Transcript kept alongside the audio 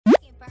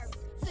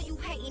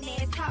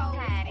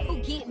Who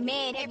get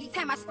mad every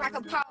time I strike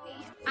a pose?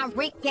 I'm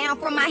ripped down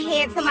from my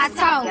head to my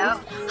toes.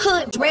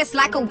 Hood dressed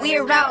like a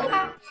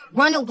weirdo.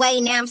 Run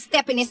away, now I'm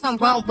stepping in some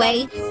wrong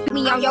way.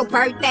 Me on your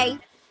birthday.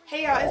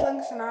 Hey y'all, it's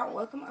Logan Sanaa.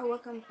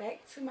 Welcome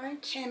back to my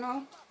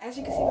channel. As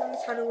you can see from the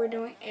title, we're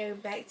doing a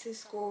back to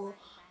school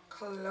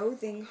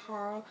clothing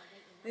haul.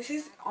 This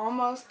is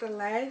almost the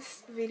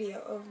last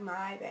video of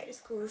my back to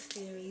school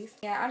series.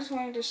 Yeah, I just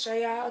wanted to show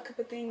y'all a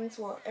couple things,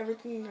 well,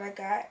 everything that I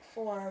got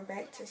for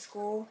back to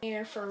school.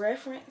 And for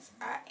reference,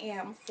 I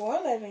am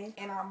 4'11"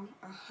 and I'm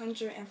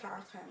 105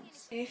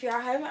 pounds. And if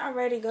y'all haven't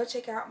already, go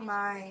check out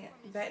my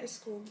back to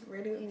school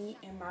ready with me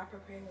and my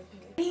prepare with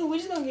me. Anyway, we're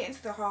just gonna get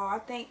into the haul. I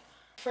think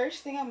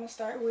first thing I'm gonna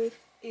start with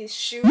is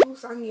shoes,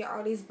 so I can get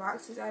all these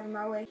boxes out of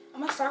my way. I'm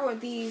gonna start with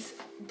these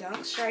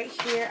dunks right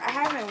here. I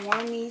haven't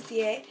worn these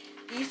yet.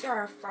 These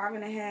are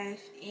 5.5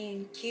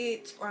 in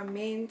kids or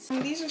men's.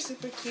 These are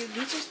super cute.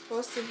 These are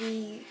supposed to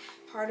be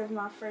part of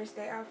my first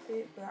day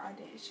outfit, but I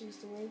didn't choose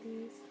to wear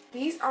these.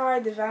 These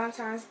are the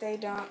Valentine's Day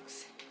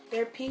dunks.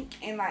 They're pink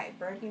and like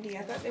burgundy.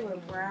 I thought they were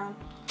brown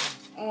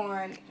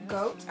on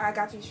Goat. I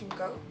got these from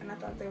Goat and I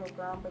thought they were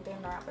brown, but they're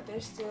not. But they're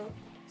still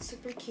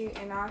super cute,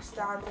 and I'll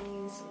style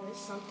these with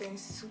something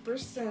super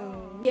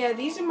soon. Yeah,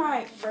 these are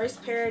my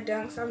first pair of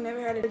dunks. I've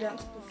never had a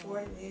dunks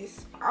before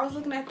this. I was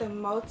looking at the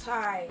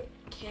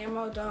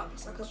multi-camo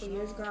dunks a couple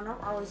years ago and I've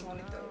always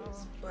wanted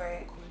those,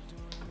 but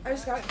I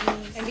just got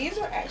these. And these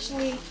were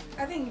actually,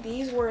 I think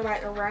these were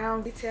like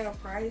around retail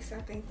price.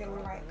 I think they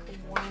were like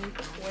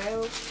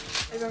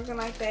 $112 or something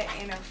like that,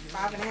 and a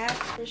 5.5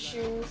 for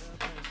shoes.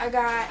 I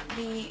got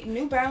the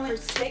New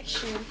Balance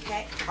Protection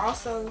Pack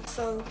also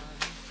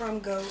from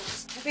Goat.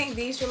 I think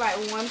these were like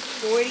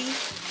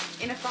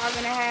 $140 in a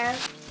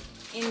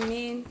 5.5 in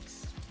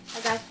men's.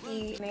 I got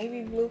the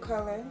navy blue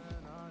color,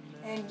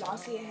 and y'all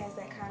see it has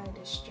that kind of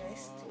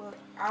distressed look.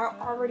 I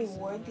already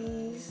wore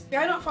these. If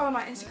y'all don't follow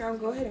my Instagram,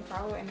 go ahead and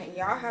follow it, and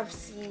y'all have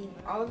seen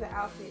all of the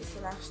outfits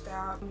that I've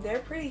styled. They're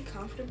pretty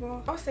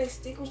comfortable. I would say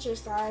stick with your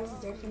size,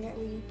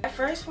 definitely. At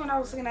first, when I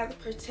was looking at the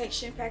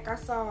protection pack, I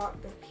saw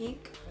the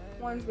pink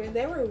ones, but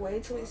they were way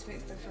too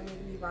expensive for me to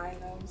be buying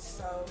them,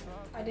 so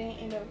I didn't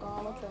end up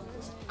going with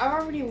those. I've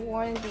already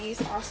worn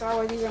these. Also, I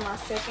wore these on my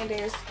second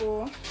day of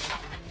school.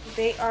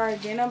 They are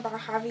denim by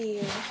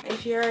Javier.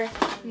 If you're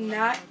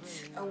not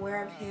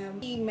aware of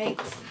him, he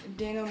makes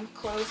denim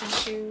clothes and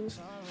shoes.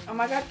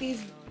 I got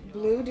these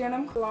blue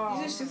denim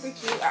clogs. These are super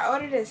cute. I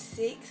ordered a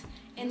 6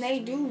 and they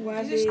do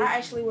run big. I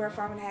actually wear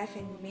 5.5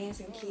 in men's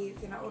and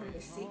kids, and I ordered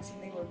a 6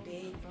 and they were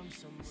big.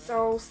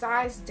 So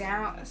size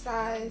down,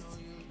 size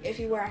if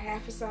you wear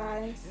half a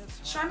size.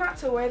 Try not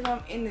to wear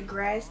them in the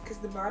grass because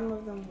the bottom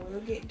of them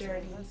will get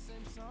dirty,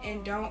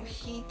 and don't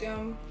heat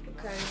them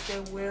because they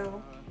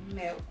will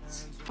melt.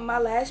 My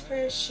last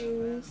pair of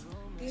shoes,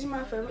 these are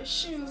my favorite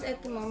shoes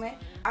at the moment.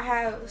 I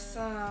have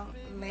some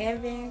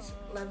LANVINs,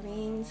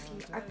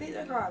 I think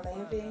they're called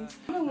LANVINs.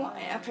 I've been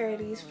wanting a pair of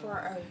these for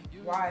a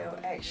while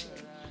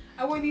actually.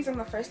 I wore these on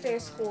the first day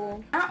of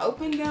school. I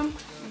opened them,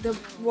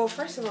 well,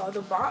 first of all,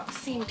 the box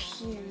seemed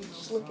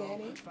huge. Look at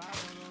it.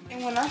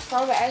 And when I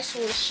saw the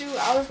actual shoe,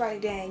 I was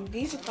like, dang,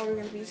 these are probably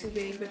gonna be too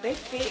big, but they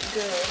fit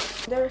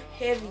good. They're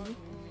heavy.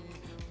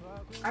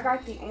 I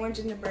got the orange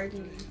and the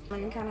burgundy,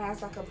 and it kind of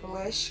has like a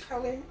blush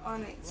color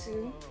on it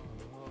too.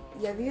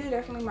 Yeah, these are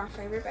definitely my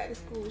favorite back to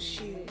school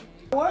shoe.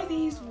 I wore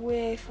these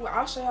with, well,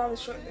 I'll show y'all the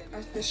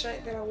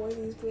shirt that I wore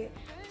these with,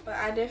 but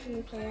I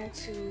definitely plan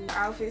to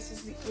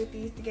outfits with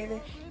these together.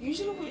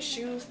 Usually with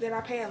shoes that I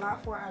pay a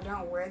lot for, I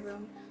don't wear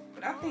them,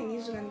 but I think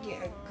these are gonna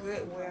get a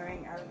good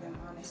wearing out of them,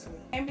 honestly.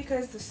 And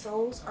because the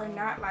soles are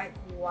not like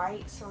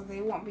white, so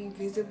they won't be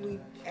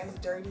visibly as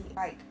dirty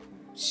like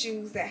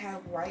shoes that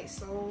have white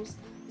soles.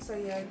 So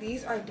yeah,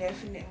 these are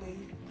definitely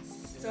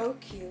so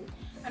cute.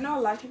 I know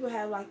a lot of people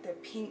have like the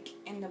pink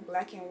and the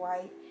black and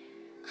white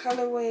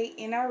colorway,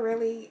 and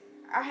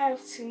I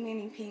have too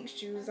many pink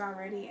shoes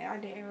already, and I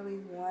didn't really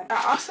want.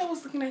 I also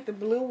was looking at the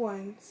blue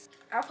ones.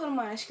 I'll put them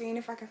on the screen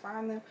if I can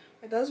find them,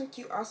 but those were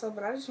cute also,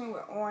 but I just went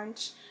with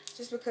orange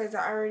just because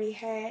I already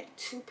had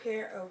 2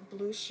 pair of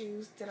blue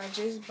shoes that I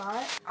just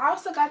bought. I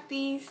also got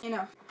these in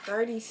a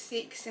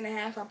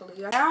 36.5, I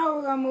believe. Now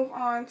we're gonna move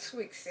on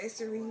to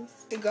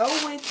accessories. To go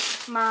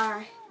with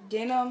my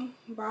denim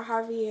by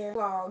Javier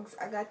vlogs,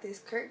 I got this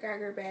Kurt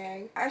Geiger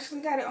bag. I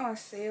actually got it on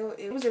sale.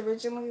 It was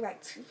originally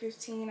like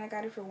 $215. I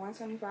got it for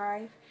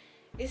 $125.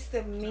 It's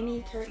the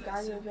mini Kurt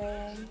Geiger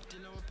bag.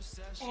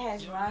 It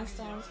has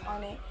rhinestones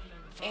on it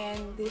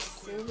and this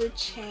silver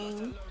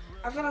chain.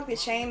 I feel like the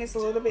chain is a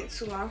little bit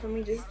too long for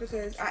me just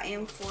because I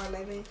am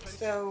 4'11",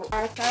 so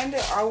I kind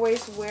of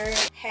always wear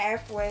it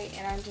halfway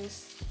and I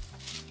just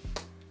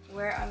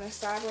wear it on the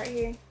side right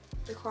here.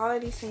 The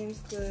quality seems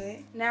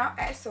good. Now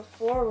at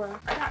Sephora,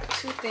 I got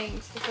 2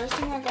 things. The first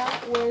thing I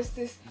got was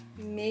this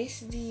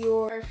Miss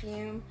Dior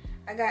perfume.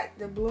 I got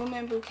the Bloom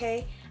and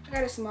Bouquet. I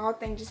got a small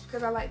thing just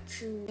because I like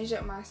to change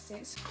up my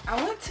scents.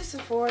 I went to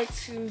Sephora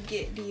to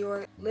get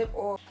Dior lip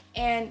oil,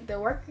 and the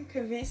worker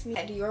convinced me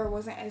that Dior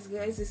wasn't as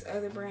good as this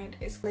other brand.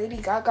 It's Lady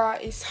Gaga.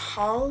 It's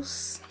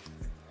House.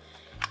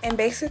 And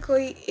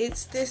basically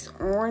it's this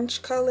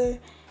orange color,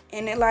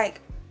 and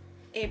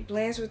it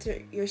blends with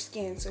your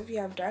skin. So if you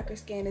have darker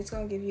skin, it's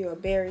gonna give you a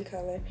berry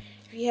color.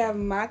 If you have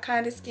my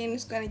kind of skin,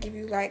 it's gonna give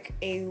you like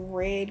a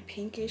red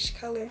pinkish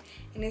color,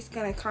 and it's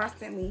gonna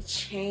constantly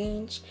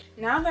change.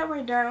 Now that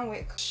we're done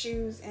with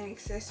shoes and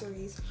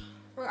accessories,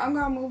 I'm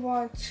gonna move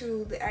on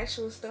to the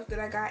actual stuff that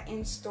I got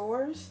in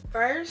stores.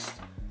 First,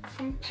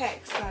 from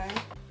PACSUN,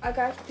 I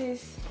got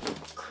this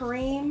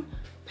cream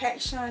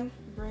PACSUN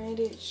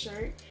branded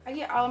shirt. I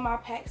get all of my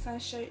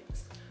PACSUN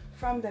shirts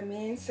from the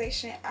men's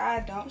section. I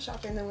don't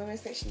shop in the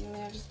women's section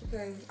now just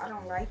because I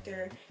don't like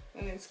their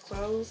women's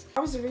clothes. I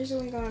was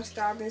originally gonna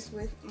style this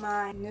with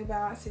my New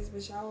Balances,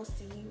 but y'all will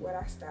see what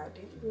I styled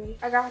it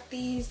with. I got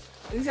these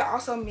are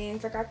also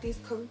men's. I got these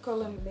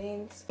Coca-Cola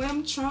men's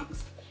swim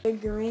trunks. They're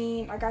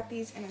green. I got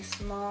these in a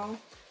small.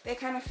 They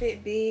kind of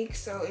fit big,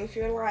 so if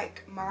you're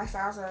like my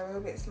size or a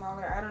little bit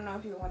smaller, I don't know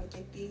if you want to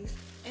get these.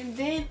 And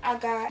then I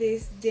got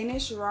this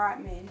Dennis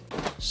Rodman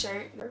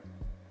shirt.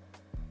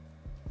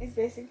 It's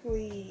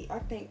basically, I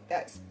think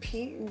that's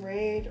pink,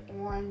 red,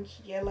 orange,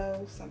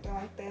 yellow, something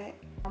like that.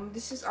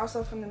 This is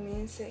also from the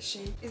men's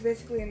section. It's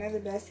basically another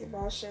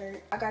basketball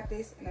shirt. I got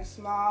this in a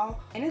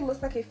small, and it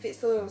looks like it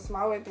fits a little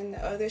smaller than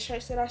the other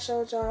shirts that I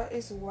showed y'all.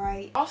 It's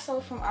white. Also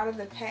from out of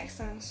the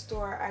PACSUN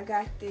store, I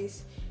got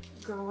this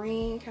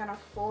green, kind of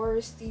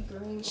foresty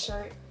green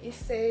shirt. It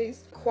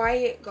says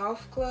Quiet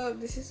Golf Club.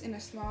 This is in a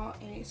small,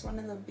 and it's one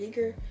of the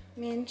bigger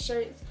men's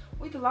shirts.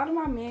 With a lot of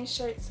my men's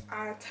shirts,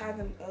 I tie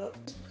them up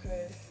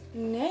because.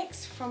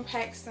 Next, from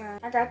PACSUN,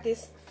 I got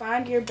this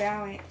Find Your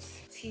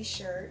Balance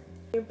t-shirt.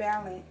 Your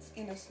Balance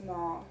in a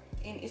small,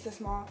 and it's a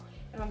small,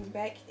 and on the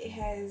back it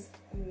has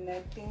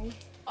nothing.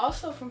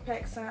 Also from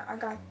PACSUN, I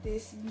got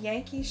this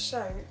Yankee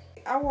shirt.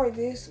 I wore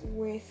this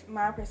with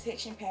my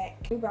protection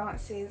pack, New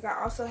Balances.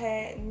 I also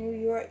had New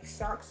York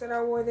socks that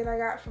I wore that I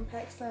got from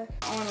PACSUN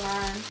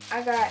online.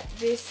 I got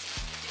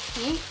this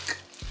pink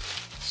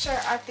shirt.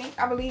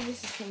 I believe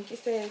this is pink. It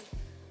says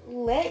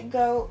Let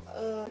Go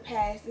of the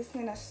Past. This is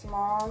in a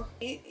small.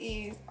 It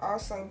is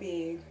also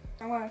big.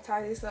 I'm going to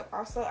tie this up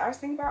also. I was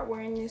thinking about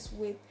wearing this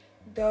with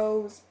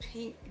those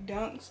pink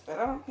dunks, but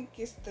I don't think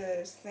it's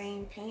the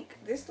same pink.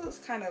 This looks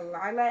kind of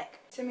lilac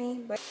to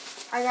me, but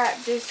I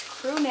got this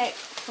crew neck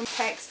from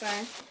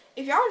PACSUN.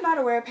 If y'all are not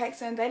aware of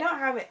PACSUN, they don't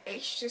have an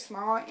extra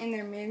small in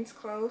their men's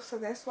clothes, so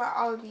that's why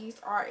all of these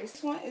are.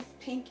 This one is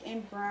pink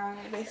and brown.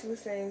 It basically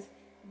says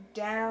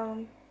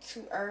Down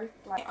to Earth.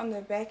 Like on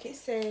the back it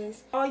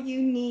says all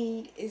you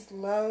need is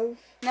love.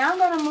 Now I'm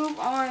gonna move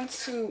on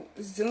to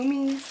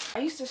Zoomies. I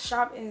used to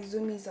shop in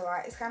Zoomies a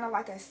lot. It's kind of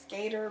like a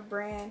skater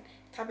brand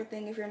type of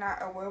thing if you're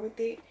not aware with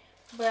it,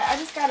 but I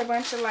just got a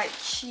bunch of like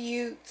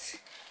cute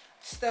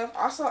stuff.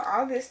 Also,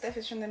 all this stuff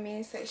is from the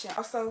men's section.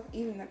 Also,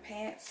 even the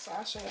pants, so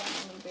I'll show you in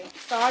a little bit.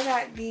 So I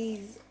got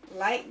these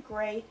light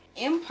gray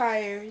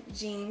Empire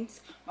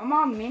jeans. My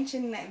mom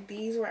mentioned that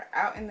these were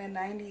out in the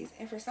 90s,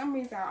 and for some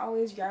reason I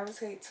always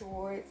gravitate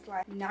towards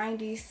like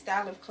 90s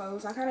style of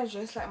clothes. I kind of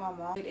dress like my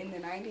mom did in the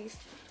 90s,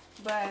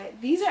 but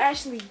these are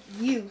actually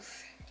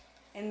youth,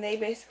 and they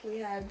basically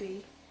have the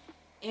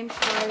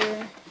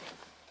Empire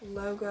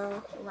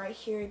logo right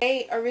here.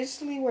 They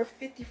originally were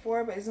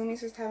 $54, but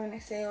Zoomies was having a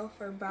sale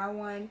for buy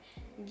one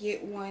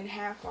get one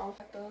half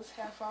off. Those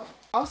half off.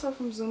 Also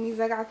from Zoomies,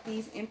 I got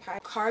these Empire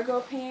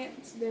cargo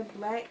pants. They're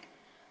black.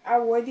 I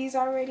wore these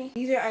already.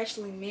 These are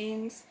actually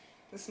men's,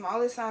 the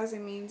smallest size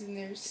of men's, and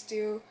they're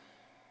still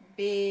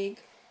big.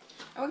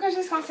 And we're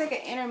just gonna take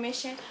an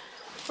intermission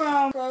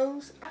from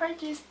clothes. I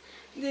purchased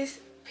this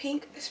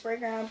pink spray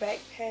ground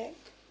backpack.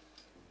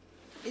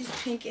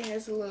 It's pink. It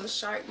has a little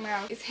shark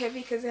mouth. It's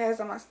heavy because it has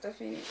all my stuff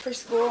in it. For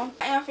school,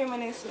 I am filming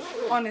this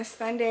on a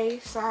Sunday,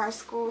 so I have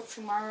school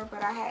tomorrow,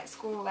 but I had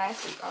school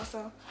last week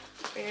also.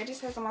 But yeah, it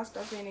just has all my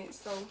stuff in it,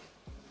 so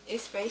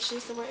it's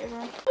spacious or whatever.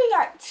 We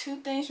got two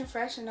things from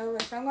Fashion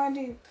Nova, so I'm going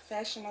to do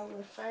Fashion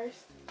Nova first.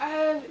 I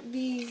have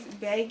these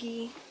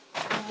baggy,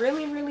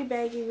 really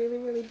baggy,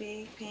 really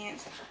big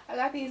pants. I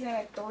got these in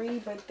a 3,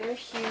 but they're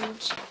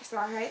huge, so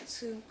I had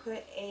to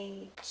put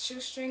a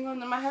shoestring on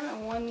them. I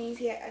haven't worn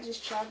these yet. I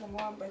just tried them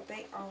on, but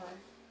they are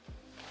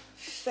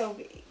so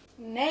big.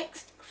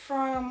 Next,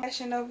 from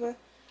Fashion Nova,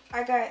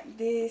 I got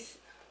this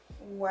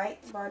white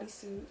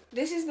bodysuit.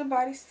 This is the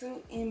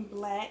bodysuit in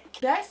black.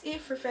 That's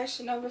it for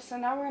Fashion Nova. So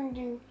now we're gonna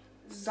do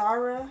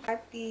Zara. I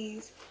got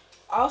these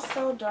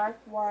also dark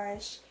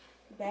wash,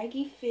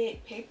 baggy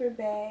fit, paper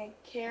bag,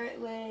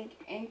 carrot leg,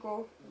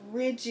 ankle,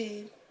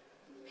 rigid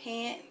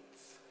pants.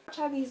 I'll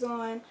try these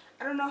on.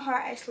 I don't know how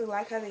I actually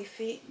like how they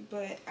fit,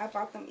 but I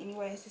bought them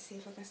anyways to see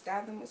if I can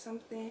style them with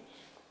something.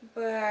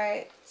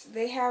 But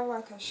they have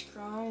like a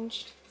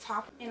scrunged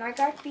top, and I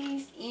got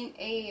these in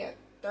a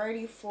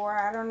 34.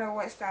 I don't know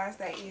what size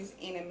that is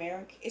in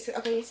America. It's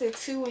a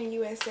 2 in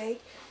USA.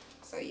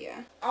 So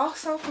yeah.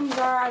 Also from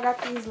Zara, I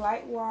got these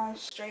light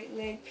wash straight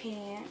leg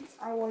pants.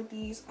 I wore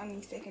these on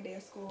the second day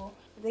of school.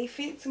 They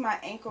fit to my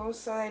ankles,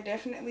 so they're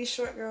definitely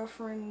short girl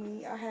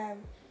friendly. I have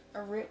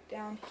a rip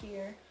down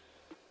here,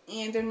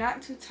 and they're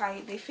not too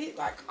tight. They fit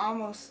like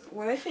almost,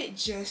 well, they fit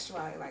just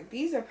right. Like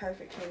these are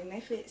perfect fitting.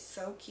 They fit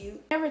so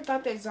cute. I never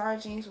thought that Zara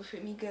jeans would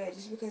fit me good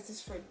just because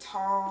it's for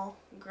tall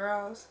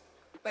girls,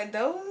 but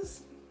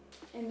those.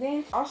 And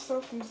then also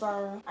from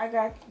Zara, I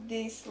got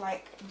this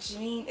like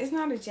jean. It's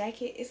not a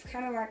jacket. It's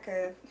kind of like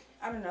a,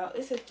 I don't know.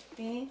 It's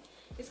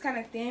kind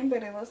of thin,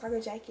 but it looks like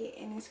a jacket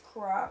and it's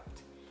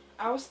cropped.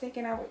 I was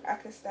thinking I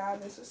could style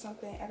this with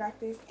something. I got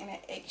this in an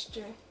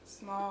extra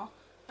small.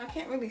 I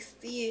can't really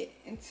see it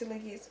until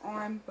it gets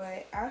on,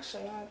 but I'll show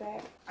y'all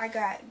that. I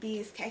got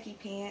these khaki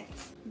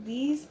pants.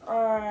 These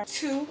are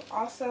two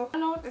also. I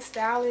don't know what the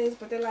style is,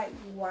 but they're like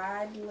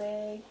wide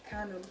leg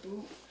kind of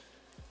boot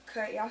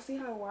cut. Y'all see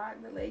how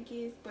wide the leg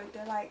is, but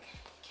they're like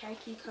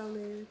khaki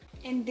colored.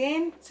 And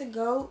then to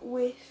go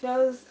with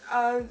those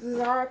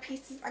Zara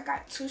pieces, I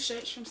got two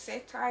shirts from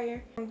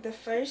Satire. The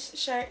first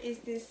shirt is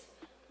this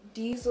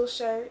diesel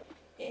shirt.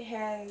 It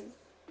has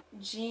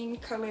jean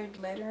colored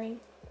lettering.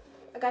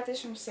 I got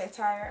this from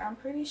Satire. I'm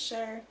pretty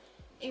sure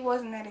it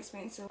wasn't that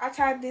expensive. I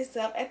tied this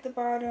up at the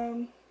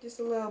bottom,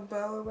 just a little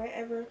bow or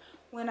whatever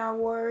when I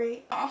wore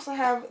it. I also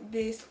have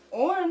this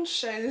orange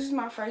shirt. This is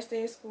my first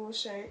day of school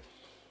shirt.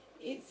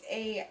 It's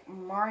a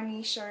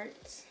Marnie shirt.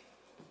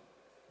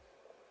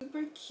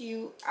 Super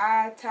cute.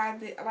 I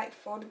tied it, I like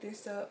folded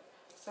this up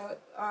so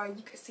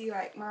you could see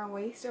like my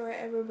waist or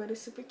whatever, but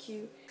it's super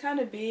cute. Kind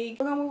of big.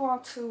 We're gonna move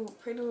on to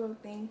Pretty Little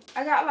Thing.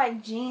 I got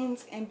like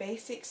jeans and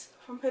basics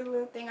from Pretty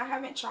Little Thing. I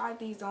haven't tried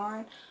these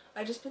on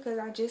just because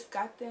I just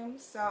got them,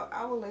 so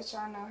I will let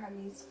y'all know how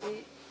these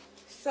fit.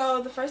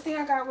 So the first thing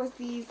I got was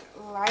these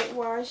light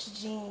wash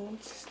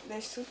jeans.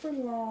 They're super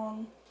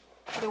long.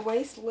 The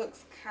waist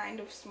looks kind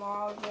of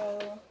small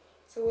though,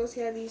 so we'll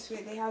see how these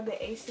fit. They have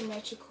the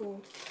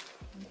asymmetrical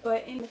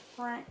butt in the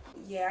front.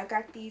 Yeah, I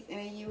got these in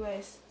the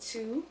US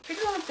too.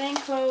 Pretty Little Thing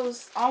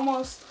clothes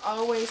almost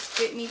always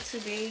fit me too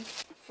big.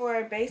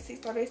 For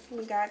basics, I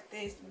basically got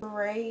this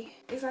beret.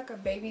 It's like a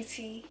baby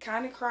tee,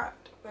 kind of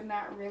cropped but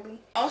not really.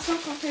 Also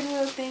from Pretty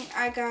Little Thing,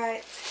 I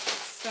got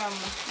some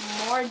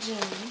more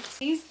jeans.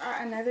 These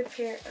are another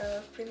pair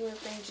of Pretty Little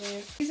Thing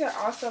jeans. These are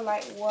also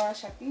light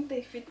wash. I think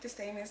they fit the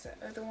same as the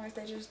other ones.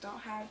 They just don't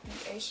have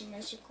the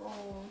asymmetrical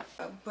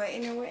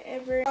button or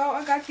whatever. Oh,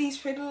 I got these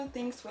Pretty Little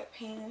Thing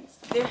sweatpants.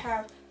 They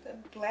have the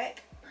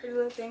black Pretty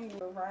Little Thing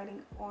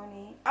writing on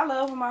it. I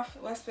love when my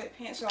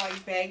sweatpants are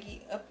like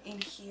baggy up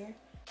in here.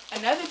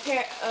 Another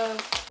pair of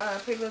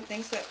Pretty Little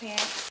Thing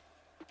sweatpants.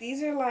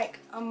 These are like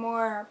a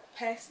more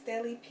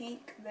pastel-y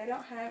pink. They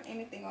don't have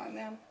anything on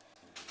them.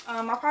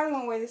 I probably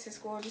won't wear this to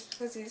school just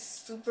because it's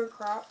super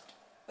cropped.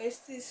 But it's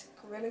this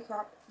really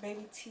cropped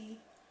baby tee.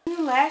 And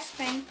the last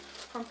thing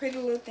from Pretty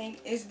Little Thing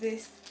is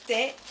this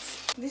set.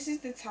 This is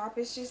the top.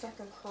 It's just like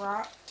a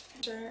cropped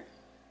shirt.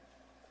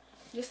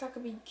 Just so I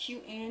could be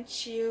cute and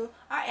chill.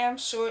 I am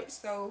short,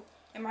 so,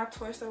 and my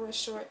torso is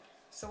short,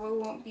 so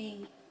it won't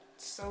be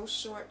so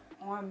short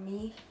on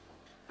me.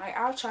 Like,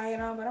 I'll try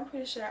it on, but I'm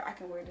pretty sure I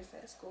can wear this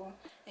at school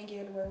and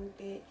get away with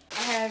it.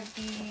 I have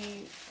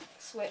the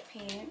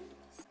sweatpants.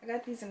 I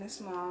got these in a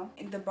small,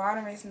 and the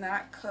bottom is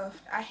not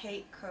cuffed. I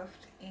hate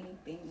cuffed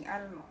anything. I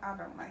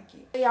don't like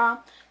it. So y'all,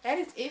 that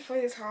is it for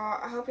this haul.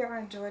 I hope y'all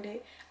enjoyed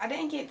it. I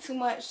didn't get too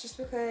much just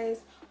because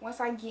once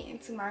I get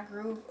into my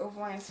groove of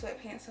wearing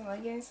sweatpants and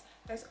leggings,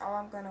 that's all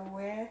I'm gonna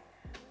wear.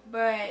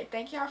 But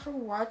thank y'all for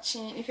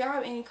watching. If y'all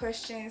have any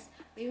questions,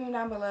 leave them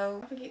down below.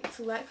 Don't forget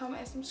to like,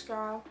 comment, and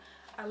subscribe.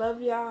 I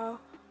love y'all.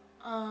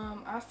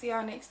 I'll see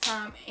y'all next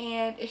time.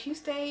 And if you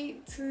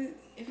stayed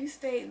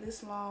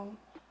this long,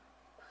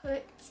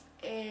 put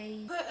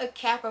a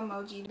cap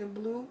emoji, the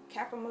blue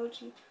cap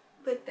emoji.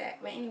 Put that.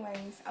 But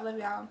anyways, I love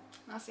y'all.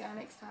 I'll see y'all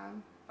next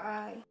time.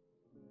 Bye.